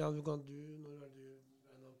 ja, når er du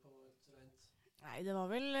regnet på et rent? Nei, det var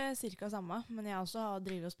vel cirka samme, men jeg også har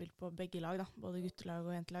drivet og spilt på begge lag, da. Både guttelag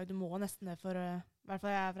og jentelag. Du må nesten det for, i hvert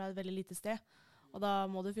fall jeg er fra et veldig lite sted, og da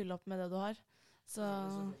må du fylle opp med det du har. Så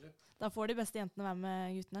da får de beste jentene være med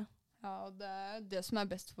guttene. Ja, og det er det som er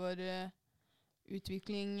best for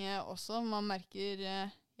utvikling også.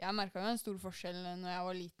 Jeg merket jo en stor forskjell når jeg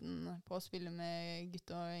var liten på å spille med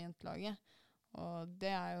gutte- og jentelaget. Og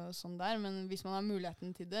det er jo sånn der, men hvis man har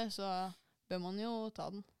muligheten til det, så bør man jo ta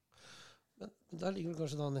den. Men der ligger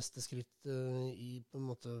kanskje da neste skritt på en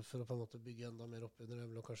måte, for å på en måte bygge enda mer opp under det,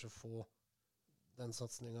 vil å kanskje få den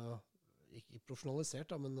satsningen, ikke profesjonalisert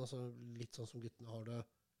da, men altså litt sånn som guttene har det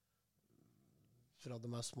fra de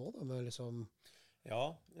er små da, med liksom... Ja,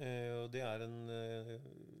 og det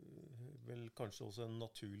vel kanskje også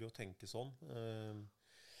naturlig å tenke sånn.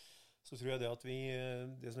 Så tror jeg det at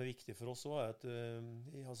det som viktig for oss også at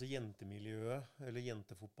altså jentemiljøet, eller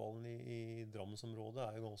jentefotballen i Drammensområdet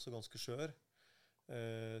jo også ganske skjør.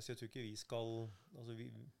 Så jeg tror ikke vi skal, altså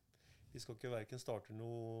vi skal ikke hverken starte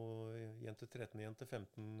noe jente 13, jente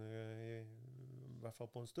 15, i hvert fall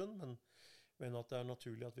på en stund, men at det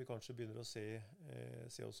naturlig at vi kanskje begynner å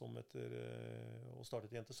se oss om etter å starte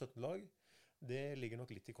et jente 17-lag, det ligger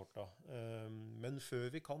nok litt i korta. Men før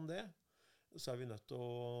vi kan det, så vi nødt til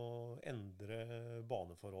å endre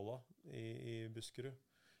baneforholdene i Buskerud,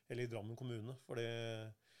 eller i Drammen kommune, for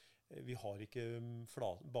vi har ikke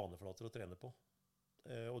baneflater å trene på.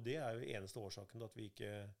 Og det jo eneste årsaken til at vi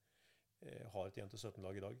ikke har et jente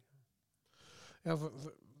 17-lag i dag. Ja, for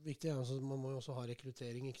viktig altså, man må jo også ha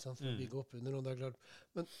rekruttering, ikke sant, for å bygge opp under, og det klart.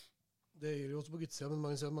 Men det gjør jo også på guttesiden,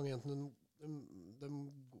 men mange jentene, de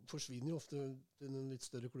forsvinner jo ofte til noen litt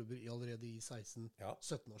større klubber allerede i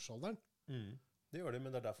 16-17-årsalderen. Det gjør det,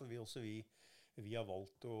 men det derfor vi har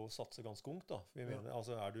valgt å satse ganske ungt da. Vi mener,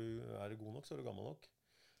 altså du god nok, så du gammel nok.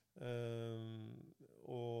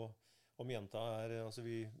 Og om jenta altså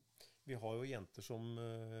vi har jo jenter som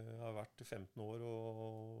har vært 15 år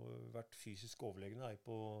og vært fysisk overlegne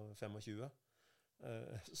på 25.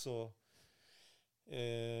 Så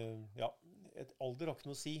ja, et alder har ikke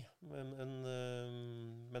noe å si, men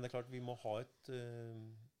det klart vi må ha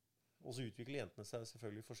og så utvikler jentene seg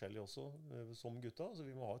selvfølgelig forskjellig også, som gutta, så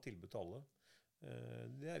vi må ha et tilbud til alle.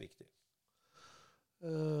 Det viktig.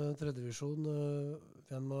 Tredje divisjon,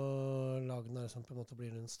 hvem av lagene som på en måte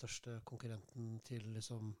blir den største konkurrenten til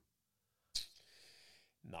liksom?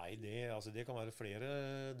 Nei, det kan være flere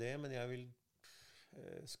men jeg vil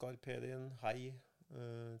Skarpedien, Hei,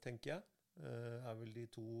 tenker jeg, vel de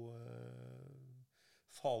to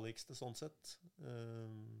farligste sånn sett.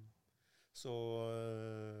 Så,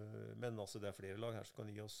 men altså det flere lag her som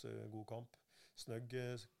kan gi oss god kamp. Snøgg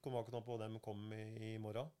kommer akkurat på, og dem kommer i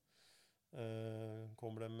morgen.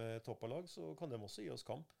 Kommer de med toppalag, så kan de også gi oss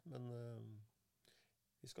kamp, men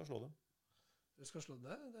vi skal slå dem. Du skal slå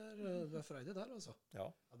det? Det freidig der, altså. Ja.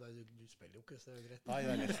 Du spiller jo ikke, så det greit. Nei,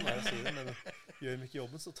 det lett for meg å si det, men gjør de ikke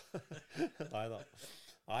jobben, så Nei da.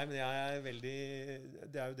 Nei, men jeg veldig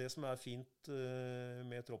det jo det som fint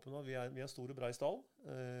med troppen nå. Vi stor og brei stall,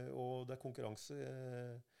 og det konkurranse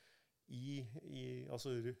altså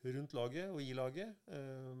rundt laget og i laget,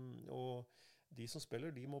 og de som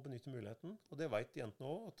spiller, de må benytte muligheten, og det vet jentene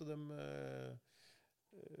også, at de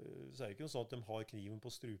så det ikke noe sånn at de har kniven på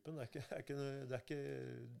strupen, det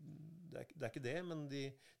ikke det, men de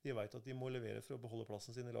vet at de må levere for å beholde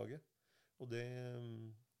plassen sin i laget, og det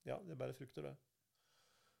bare frukter det.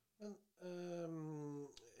 Men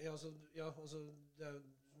altså, det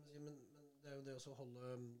men det jo det å holde,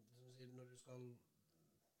 som du sier, når du skal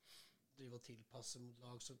drive og tilpasse mot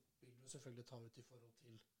lag, så vil du selvfølgelig ta ut i forhold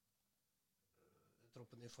til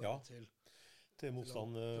troppen i forhold til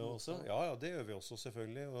motstand også. Ja, det gjør vi også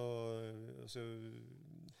selvfølgelig. Og, altså,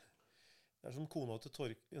 det som kona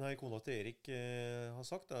til Erik har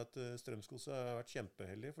sagt, at Strømsgodset har vært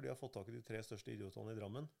kjempeheldige, for de har fått tak i de 3 største idiotene i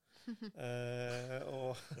Drammen.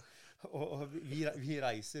 Og vi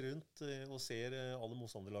reiser rundt og ser alle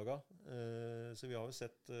motstanderlagene. Så vi har jo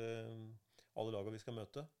sett alle lagene vi skal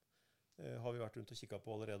møte. Har vi vært rundt og kikket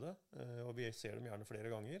på allerede. Og vi ser dem gjerne flere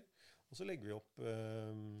ganger. Og så legger vi opp,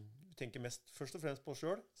 vi tenker først og fremst på oss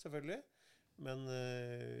selv, selvfølgelig. Men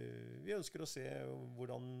vi ønsker å se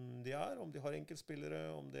hvordan de om de har enkeltspillere,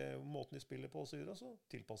 om det måten de spiller på og så videre, så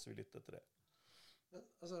tilpasser vi litt etter det. Men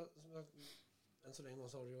altså, enn så lenge nå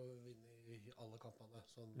så har du jo vunnet i alle kampene,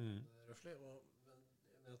 sånn røffelig,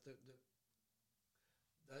 men at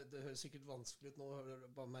det høres sikkert vanskelig ut nå,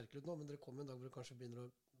 bare merkelig ut nå, men dere kommer en dag hvor du kanskje begynner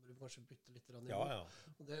å bytte litt i nivå. Ja.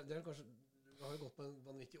 Og det kanskje, du har jo gått på en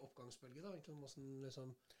vanvittig oppgangsbølge da, egentlig, hvordan liksom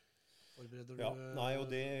forbereder du? Ja, nei, og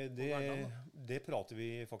det prater vi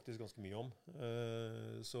faktisk ganske mye om.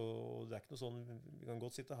 Så det ikke noe sånn, vi kan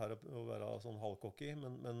godt sitte her og være sånn halvcocky,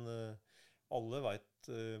 men alle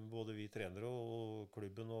vet, både vi trenere og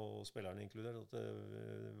klubben og spillerne inkludert, at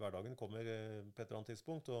hverdagen kommer på et eller annet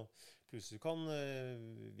tidspunkt, og plutselig kan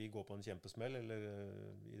vi gå på en kjempesmell,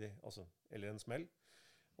 eller en smell.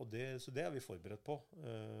 Så det vi forberedt på.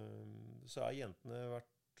 Så jentene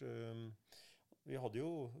vært vi hadde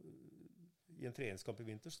jo i en treningskamp i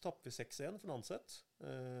vinter så tappte vi 6-1 for Nanset.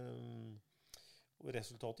 Og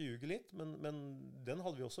resultatet ljuger litt, men den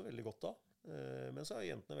hadde vi også veldig godt av. Men så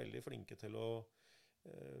jentene veldig flinke til å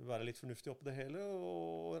være litt fornuftig oppe det hele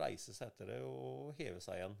og reise seg etter det og heve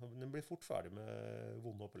seg igjen. Den blir fort ferdig med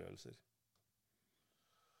vonde opplevelser.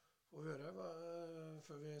 Få høre,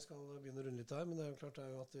 før vi skal begynne å runde litt her, men det er jo klart det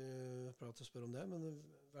er jo at vi prater og spør om det, men den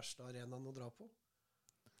verste arenaen å dra på?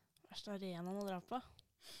 Verste arenaen å dra på?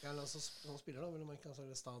 Ja, altså noen spiller da, vil man ikke ha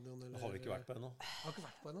sånn stadion eller... Det har vi ikke vært på ennå. Har ikke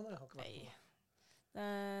vært på ennå, nei. Har ikke vært på. Det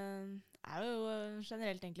er jo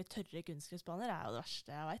generelt egentlig tørre kunstgressbaner er jo det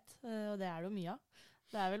verste jeg vet, og det er det jo mye av.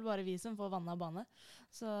 Det er vel bare vi som får vannet av bane.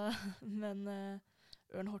 Så, men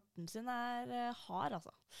Ørn Horten sin er hard,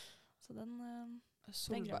 altså. Så den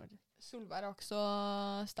Solberg har ikke så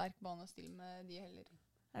sterk bane å stille med de heller.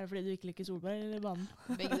 Er det fordi du ikke liker Solberg eller banen?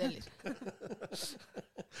 Begge deler.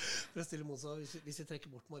 For å stille mot seg, hvis vi trekker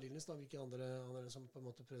bort Marienlyst, da, hvilke andre som på en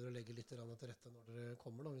måte prøver å legge litt til rette når dere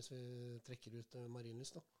kommer, da, hvis vi trekker ut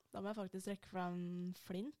Marienlyst, da? Da må jeg faktisk trekke frem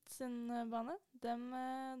Flint sin bane.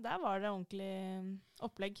 Der var det ordentlig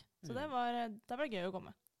opplegg. Så det var gøy å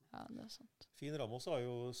komme. Ja, det er sant. Fin ramme også har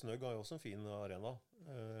jo, Snøgg har jo også en fin arena.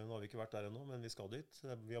 Nå har vi ikke vært der ennå, men vi skal dit.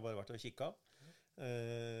 Vi har bare vært der og kikket.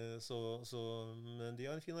 Men de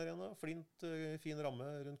har en fin arena. Flint, fin ramme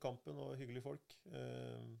rundt kampen og hyggelige folk.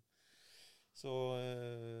 Så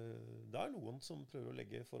det er noen som prøver å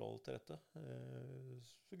legge forhold til rette.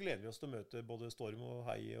 Så gleder vi oss til å møte både Storm og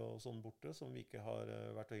Hei og sånn borte, som vi ikke har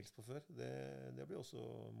vært og hilst på før. Det blir også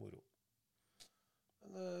moro.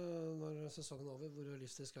 Men når sesongen er over, hvor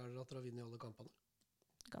realistisk er det at dere vinner i alle kampene?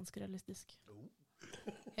 Ganske realistisk.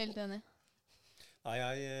 Helt enig. Nei,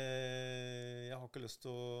 jeg har ikke lyst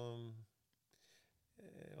til å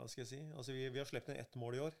hva skal jeg si? Altså, vi har slept ned 1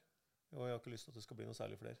 mål i år, og jeg har ikke lyst til at det skal bli noe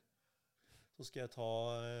særlig flere. Så skal jeg ta,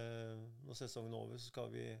 når sesongen er over, så skal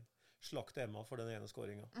vi slakte Emma for den ene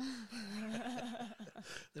skåringen.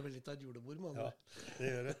 Det blir litt av et julebord, med andre. Ja, det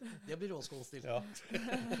gjør det. Det blir råskålstil. Ja, det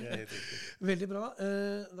er helt riktig. Veldig bra.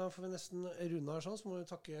 Da får vi nesten runde her sånn, så må vi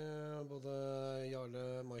takke både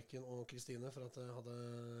Jarle, Maiken og Kristine for at dere hadde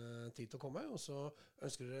tid til å komme, og så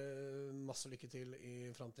ønsker dere masse lykke til i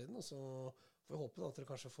fremtiden, og så får vi håpe da, at dere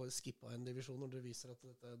kanskje får skippet en divisjon når dere viser at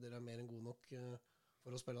dere er mer enn gode nok for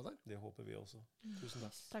å spille der. Det håper vi også. Tusen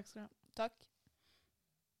takk. Takk skal du ha. Takk.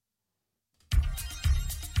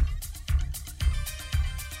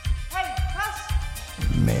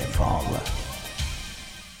 Med Fale.